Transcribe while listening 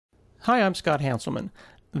Hi, I'm Scott Hanselman.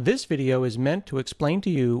 This video is meant to explain to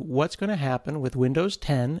you what's going to happen with Windows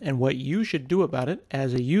 10 and what you should do about it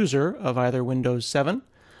as a user of either Windows 7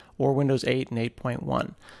 or Windows 8 and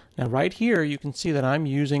 8.1. Now right here you can see that I'm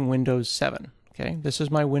using Windows 7. Okay, this is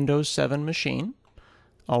my Windows 7 machine.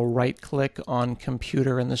 I'll right-click on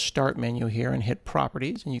Computer in the Start menu here and hit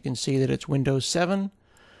Properties, and you can see that it's Windows 7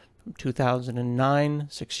 from 2009,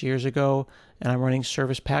 6 years ago, and I'm running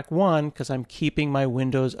Service Pack 1 because I'm keeping my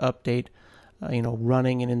Windows update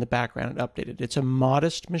running and in the background and updated. It's a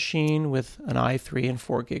modest machine with an i3 and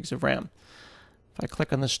 4 gigs of RAM. If I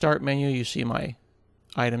click on the Start menu, you see my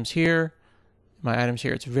items here.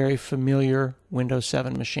 It's a very familiar Windows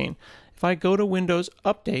 7 machine. If I go to Windows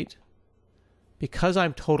Update, because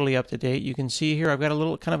I'm totally up to date, you can see here I've got a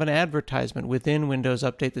little kind of an advertisement within Windows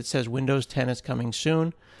Update that says Windows 10 is coming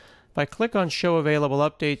soon. If I click on Show Available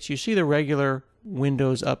Updates, you see the regular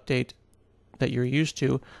Windows Update that you're used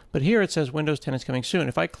to, but here it says Windows 10 is coming soon.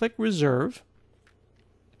 If I click Reserve,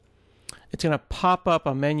 it's going to pop up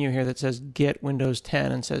a menu here that says Get Windows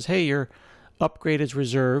 10 and says, hey, your upgrade is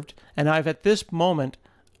reserved, and I've at this moment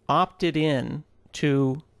opted in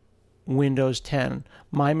to Windows 10.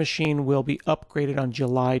 My machine will be upgraded on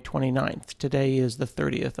July 29th. Today is the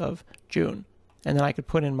 30th of June. And then I could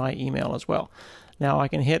put in my email as well. Now I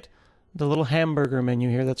can hit the little hamburger menu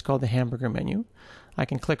here that's called the hamburger menu. I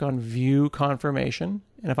can click on View Confirmation,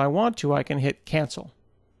 and if I want to, I can hit Cancel.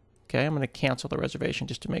 Okay, I'm going to cancel the reservation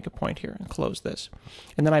just to make a point here and close this.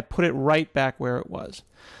 And then I put it right back where it was.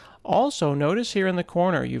 Also, notice here in the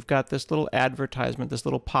corner, you've got this little advertisement, this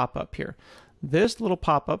little pop-up here. This little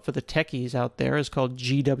pop-up for the techies out there is called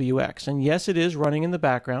GWX. And yes, it is running in the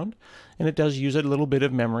background, and it does use a little bit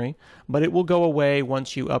of memory, but it will go away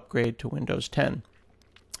once you upgrade to Windows 10.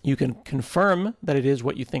 You can confirm that it is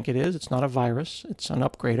what you think it is. It's not a virus. It's an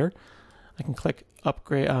upgrader. I can click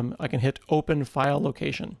Upgrade. I can hit Open File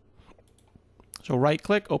Location. So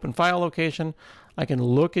right-click, Open File Location. I can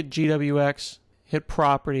look at GWX, hit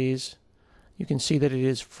Properties. You can see that it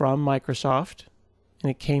is from Microsoft, and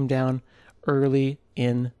it came down early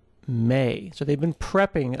in May. So they've been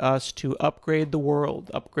prepping us to upgrade the world,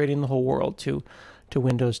 upgrading the whole world to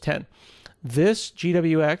Windows 10. This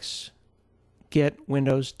GWX, Get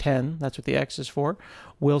Windows 10, that's what the X is for,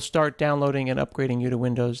 will start downloading and upgrading you to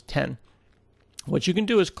Windows 10. What you can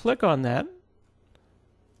do is click on that.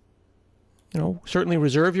 Certainly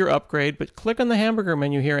reserve your upgrade, but click on the hamburger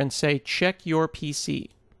menu here and say check your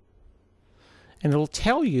PC. And it'll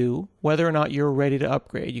tell you whether or not you're ready to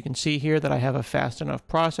upgrade. You can see here that I have a fast enough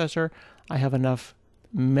processor, I have enough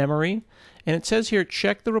memory, and it says here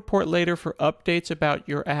check the report later for updates about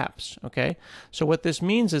your apps. Okay, so what this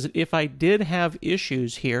means is that if I did have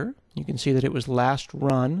issues here, you can see that it was last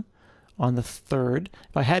run on the 3rd.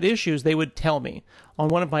 If I had issues, they would tell me. On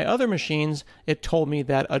one of my other machines, it told me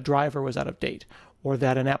that a driver was out of date or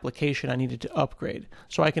that an application I needed to upgrade.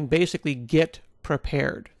 So I can basically get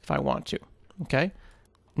prepared if I want to. Okay,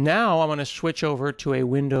 now I'm going to switch over to a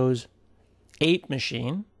Windows 8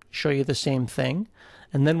 machine, show you the same thing,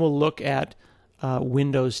 and then we'll look at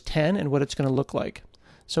Windows 10 and what it's going to look like.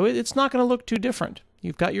 So it's not going to look too different.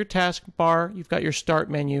 You've got your taskbar, you've got your Start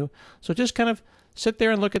menu, so just kind of sit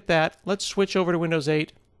there and look at that. Let's switch over to Windows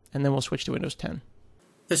 8, and then we'll switch to Windows 10.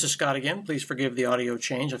 This is Scott again. Please forgive the audio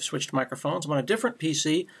change. I've switched microphones. I'm on a different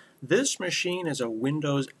PC. This machine is a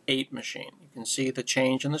Windows 8 machine. You can see the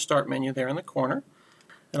change in the Start menu there in the corner.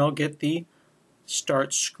 And I'll get the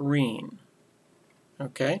Start screen.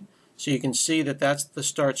 Okay, so you can see that that's the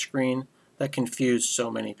Start screen that confused so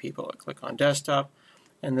many people. I click on Desktop,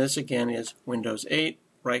 and this again is Windows 8.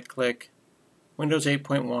 Right-click, Windows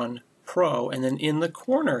 8.1 Pro, and then in the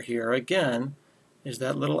corner here again is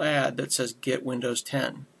that little ad that says Get Windows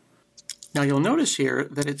 10. Now you'll notice here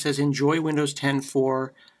that it says Enjoy Windows 10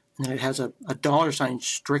 for, and then it has a dollar sign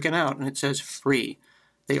stricken out, and it says free.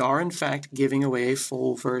 They are in fact giving away a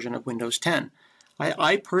full version of Windows 10.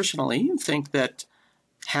 I personally think that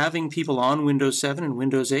having people on Windows 7 and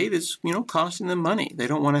Windows 8 is, costing them money. They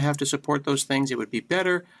don't want to have to support those things. It would be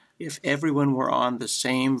better if everyone were on the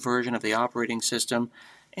same version of the operating system,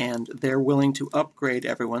 and they're willing to upgrade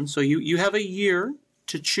everyone. So you have a year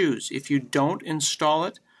to choose. If you don't install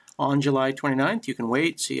it on July 29th, you can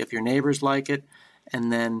wait, see if your neighbors like it,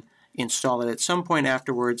 and then install it at some point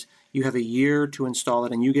afterwards. You have a year to install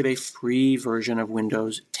it, and you get a free version of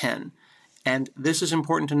Windows 10. And this is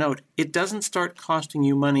important to note. It doesn't start costing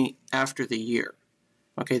you money after the year.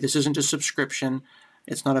 Okay, this isn't a subscription.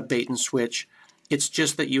 It's not a bait and switch. It's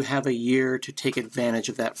just that you have a year to take advantage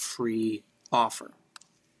of that free offer.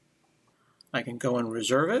 I can go and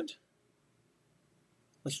reserve it.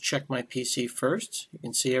 Let's check my PC first. You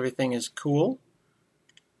can see everything is cool.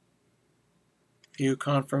 View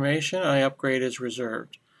confirmation, upgrade is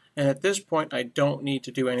reserved. And at this point, I don't need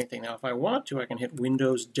to do anything. Now, if I want to, I can hit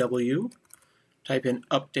Windows W, type in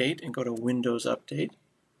update, and go to Windows Update.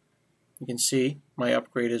 You can see my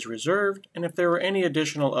upgrade is reserved, and if there were any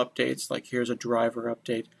additional updates, like here's a driver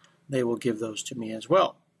update, they will give those to me as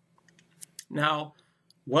well. Now,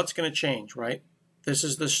 what's going to change, right? This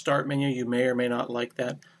is the start menu. You may or may not like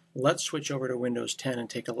that. Let's switch over to Windows 10 and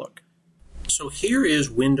take a look. So here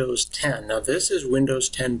is Windows 10. Now this is Windows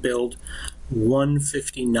 10 build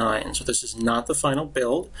 159. So this is not the final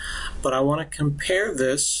build, but I want to compare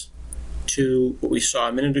this to what we saw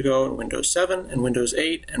a minute ago in Windows 7 and Windows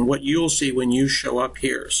 8 and what you'll see when you show up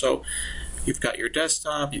here. So you've got your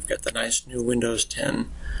desktop, you've got the nice new Windows 10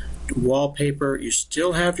 wallpaper, you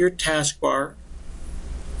still have your taskbar.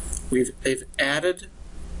 They've added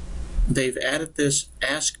this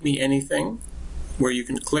Ask Me Anything, where you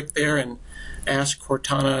can click there and ask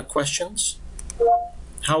Cortana questions.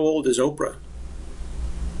 How old is Oprah?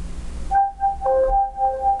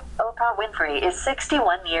 Oprah Winfrey is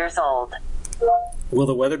 61 years old. Will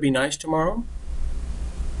the weather be nice tomorrow?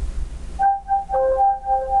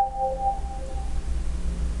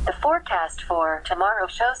 The forecast for tomorrow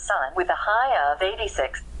shows sun with a high of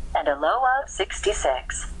 86 and a low of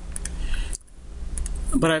 66.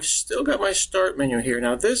 But I've still got my start menu here.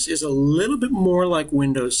 Now this is a little bit more like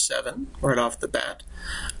Windows 7 right off the bat.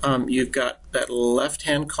 You've got that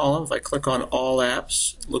left-hand column. If I click on All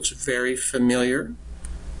Apps, it looks very familiar.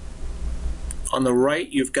 On the right,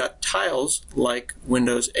 you've got tiles like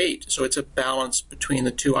Windows 8. So it's a balance between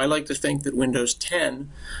the two. I like to think that Windows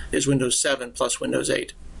 10 is Windows 7 plus Windows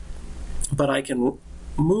 8. But I can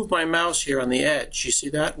move my mouse here on the edge. You see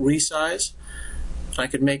that? Resize. I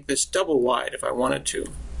could make this double wide if I wanted to,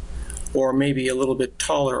 or maybe a little bit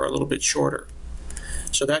taller or a little bit shorter.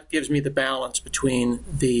 So that gives me the balance between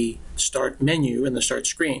the start menu and the start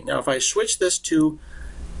screen. Now if I switch this to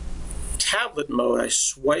tablet mode, I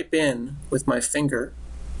swipe in with my finger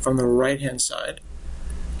from the right hand side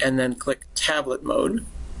and then click tablet mode.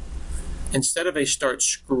 Instead of a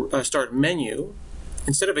start menu,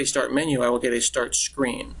 I will get a start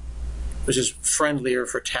screen, which is friendlier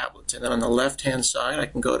for tablets. And then on the left-hand side, I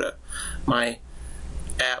can go to my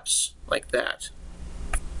apps like that.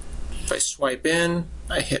 If I swipe in,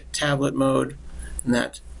 I hit tablet mode, and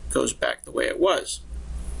that goes back the way it was.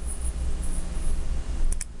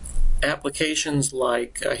 Applications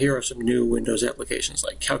like, here are some new Windows applications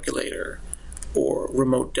like Calculator or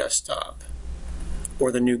Remote Desktop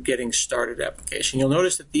or the new Getting Started application. You'll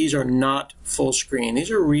notice that these are not full screen.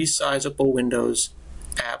 These are resizable Windows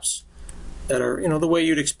apps that are, the way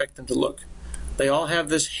you'd expect them to look. They all have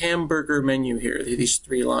this hamburger menu here, these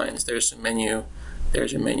three lines. There's a menu,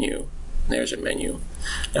 there's a menu, there's a menu.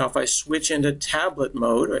 Now if I switch into tablet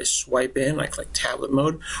mode, I swipe in, I click tablet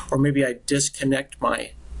mode, or maybe I disconnect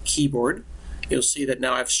my keyboard, you'll see that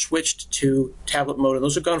now I've switched to tablet mode, and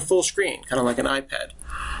those have gone full screen, kind of like an iPad.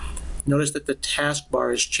 Notice that the taskbar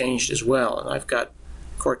has changed as well, and I've got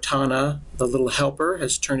Cortana, the little helper,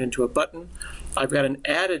 has turned into a button. I've got an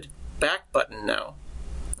added back button now,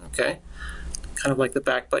 okay? Kind of like the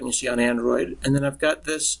back button you see on Android. And then I've got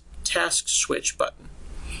this task switch button.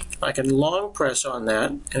 I can long press on that,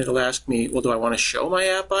 and it'll ask me, well, do I want to show my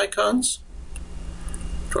app icons?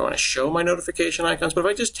 Do I want to show my notification icons? But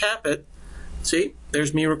if I just tap it, see,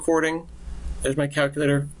 there's me recording, there's my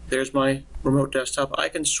calculator, there's my remote desktop. I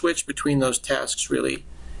can switch between those tasks really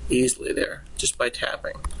easily there, just by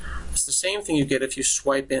tapping. It's the same thing you get if you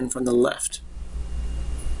swipe in from the left.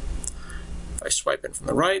 If I swipe in from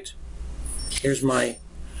the right, here's my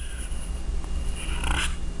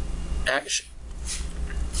action.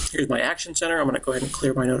 Here's my action center. I'm going to go ahead and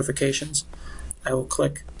clear my notifications. I will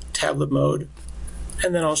click tablet mode,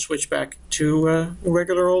 and then I'll switch back to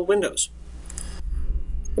regular old Windows.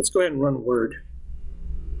 Let's go ahead and run Word.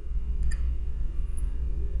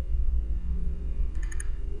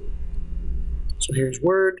 So here's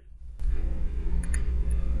Word.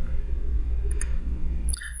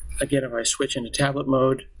 Again, if I switch into tablet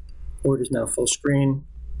mode, Word is now full screen.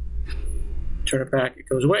 Turn it back, it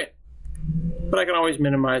goes away. But I can always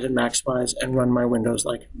minimize and maximize and run my Windows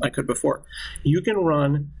like I could before. You can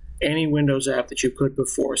run any Windows app that you could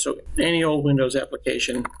before. So any old Windows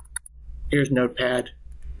application, here's Notepad,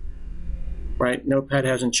 right? Notepad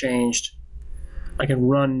hasn't changed. I can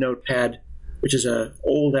run Notepad, which is an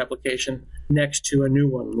old application, next to a new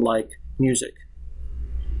one like Music.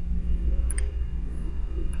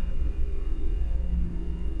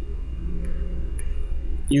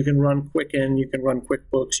 You can run Quicken, you can run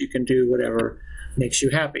QuickBooks, you can do whatever makes you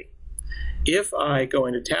happy. If I go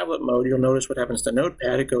into tablet mode, you'll notice what happens to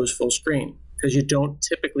Notepad. It goes full screen because you don't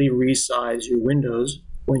typically resize your windows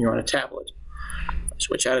when you're on a tablet.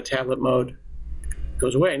 Switch out of tablet mode,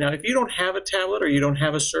 goes away. Now, if you don't have a tablet or you don't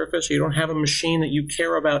have a Surface or you don't have a machine that you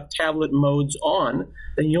care about tablet modes on,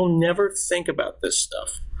 then you'll never think about this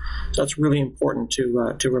stuff. So that's really important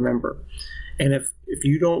to remember. And if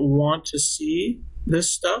you don't want to see this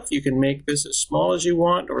stuff, you can make this as small as you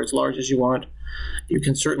want or as large as you want. You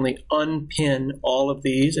can certainly unpin all of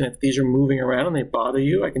these, and if these are moving around and they bother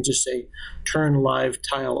you, I can just say turn live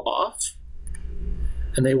tile off,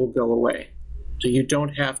 and they will go away. So you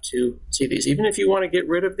don't have to see these. Even if you want to get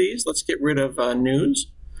rid of these, let's get rid of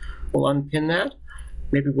news. We'll unpin that.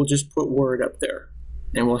 Maybe we'll just put Word up there,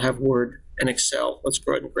 and we'll have Word and Excel. Let's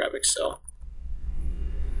go ahead and grab Excel.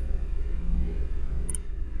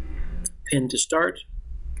 Pin to start.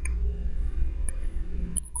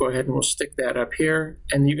 Go ahead and we'll stick that up here,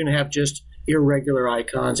 and you can have just irregular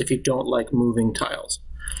icons if you don't like moving tiles.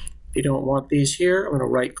 If you don't want these here, I'm going to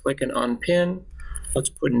right click and unpin. Let's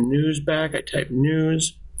put news back. I type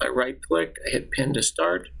news, I right click, I hit pin to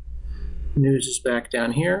start. News is back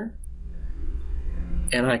down here,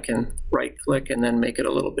 and I can right click and then make it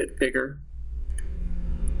a little bit bigger,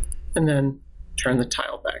 and then turn the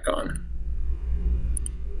tile back on.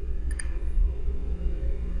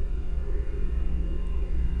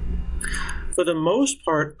 For the most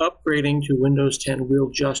part, upgrading to Windows 10 will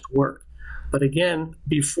just work. But again,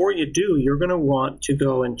 before you do, you're going to want to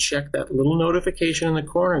go and check that little notification in the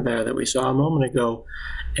corner there that we saw a moment ago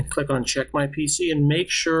and click on Check My PC and make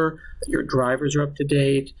sure that your drivers are up to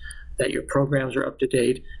date, that your programs are up to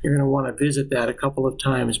date. You're going to want to visit that a couple of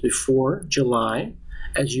times before July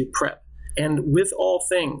as you prep. And with all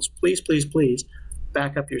things, please, please, please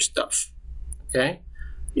back up your stuff. Okay?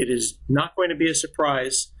 It is not going to be a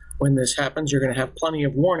surprise when this happens. You're going to have plenty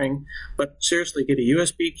of warning, but seriously, get a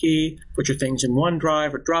USB key, put your things in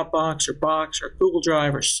OneDrive or Dropbox or Box or Google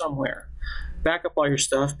Drive or somewhere. Back up all your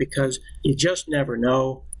stuff because you just never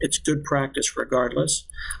know. It's good practice regardless.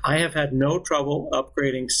 I have had no trouble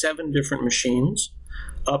upgrading 7 different machines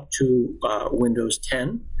up to Windows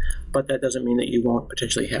 10, but that doesn't mean that you won't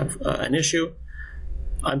potentially have an issue.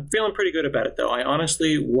 I'm feeling pretty good about it, though. I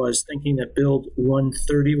honestly was thinking that build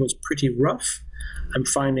 130 was pretty rough. I'm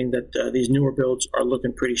finding that these newer builds are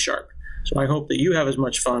looking pretty sharp. So I hope that you have as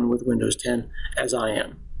much fun with Windows 10 as I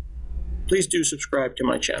am. Please do subscribe to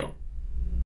my channel.